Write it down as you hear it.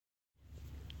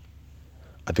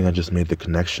I think I just made the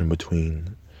connection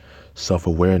between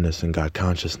self-awareness and God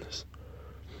consciousness.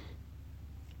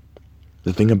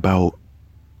 The thing about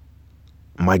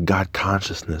my God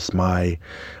consciousness, my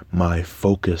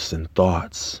focus and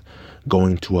thoughts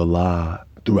going to Allah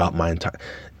throughout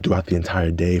the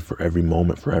entire day, for every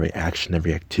moment, for every action,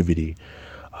 every activity,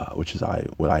 which is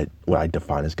what I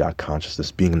define as God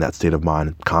consciousness, being in that state of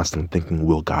mind, constantly thinking,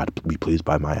 will God be pleased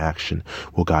by my action?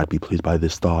 Will God be pleased by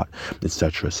this thought,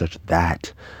 etc., etc.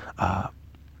 That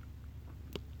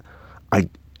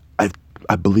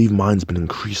I believe mine's been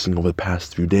increasing over the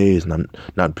past few days, and I'm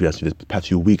not the past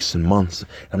few weeks and months.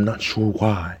 I'm not sure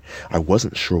why. I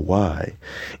wasn't sure why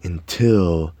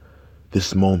until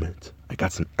this moment. I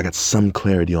got some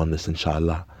clarity on this,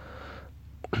 inshallah.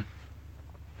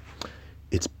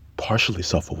 It's partially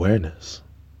self-awareness.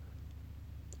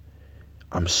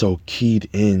 I'm so keyed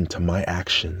into my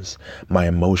actions, my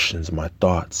emotions, my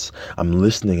thoughts. I'm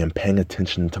listening and paying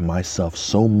attention to myself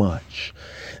so much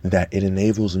that it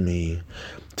enables me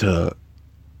to,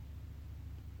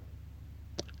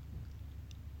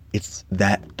 it's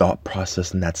that thought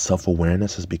process and that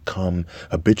self-awareness has become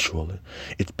habitual.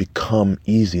 It's become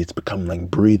easy. It's become like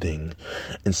breathing.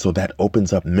 And so that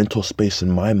opens up mental space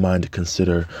in my mind to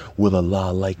consider, will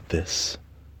Allah like this?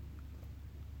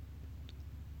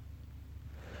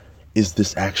 Is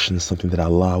this action something that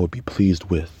Allah would be pleased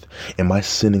with? Am I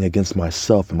sinning against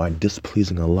myself? Am I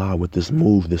displeasing Allah with this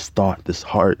move, this thought, this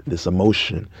heart, this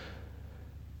emotion?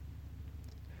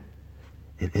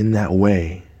 And in that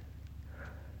way,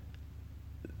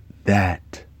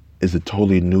 that is a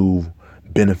totally new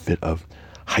benefit of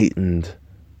heightened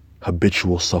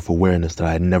habitual self-awareness that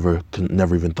I had never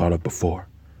even thought of before.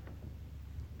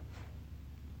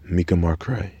 Mika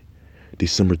Marcray,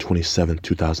 December 27,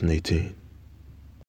 2018.